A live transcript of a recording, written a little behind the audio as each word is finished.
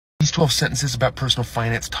These 12 sentences about personal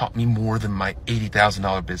finance taught me more than my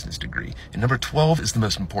 $80,000 business degree. And number 12 is the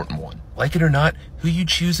most important one. Like it or not, who you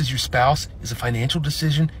choose as your spouse is a financial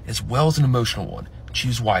decision as well as an emotional one.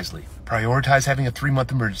 Choose wisely. Prioritize having a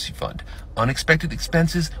 3-month emergency fund. Unexpected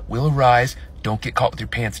expenses will arise. Don't get caught with your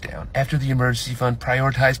pants down. After the emergency fund,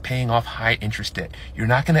 prioritize paying off high interest debt. You're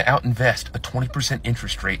not going to outinvest a 20%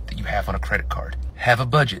 interest rate that you have on a credit card. Have a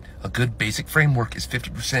budget. A good basic framework is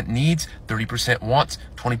 50% needs, 30% wants,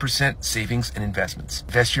 20% savings and investments.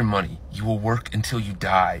 Invest your money. You will work until you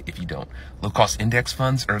die if you don't. Low-cost index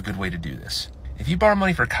funds are a good way to do this. If you borrow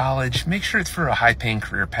money for college, make sure it's for a high-paying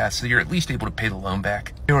career path so you're at least able to pay the loan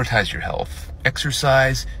back. Prioritize your health.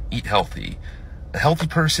 Exercise, eat healthy. A healthy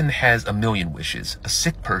person has a million wishes. A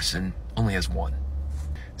sick person only has one.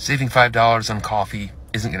 Saving $5 on coffee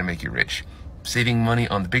isn't going to make you rich. Saving money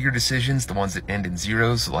on the bigger decisions, the ones that end in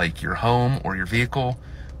zeros, like your home or your vehicle,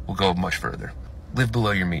 will go much further. Live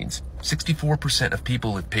below your means. 64% of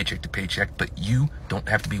people live paycheck to paycheck, but you don't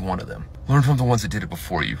have to be one of them. Learn from the ones that did it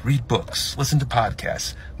before you. Read books. Listen to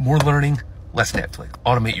podcasts. More learning, less Netflix.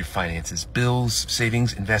 Automate your finances. Bills,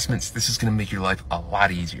 savings, investments. This is going to make your life a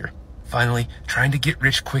lot easier. Finally, trying to get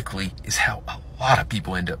rich quickly is how a lot of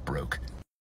people end up broke.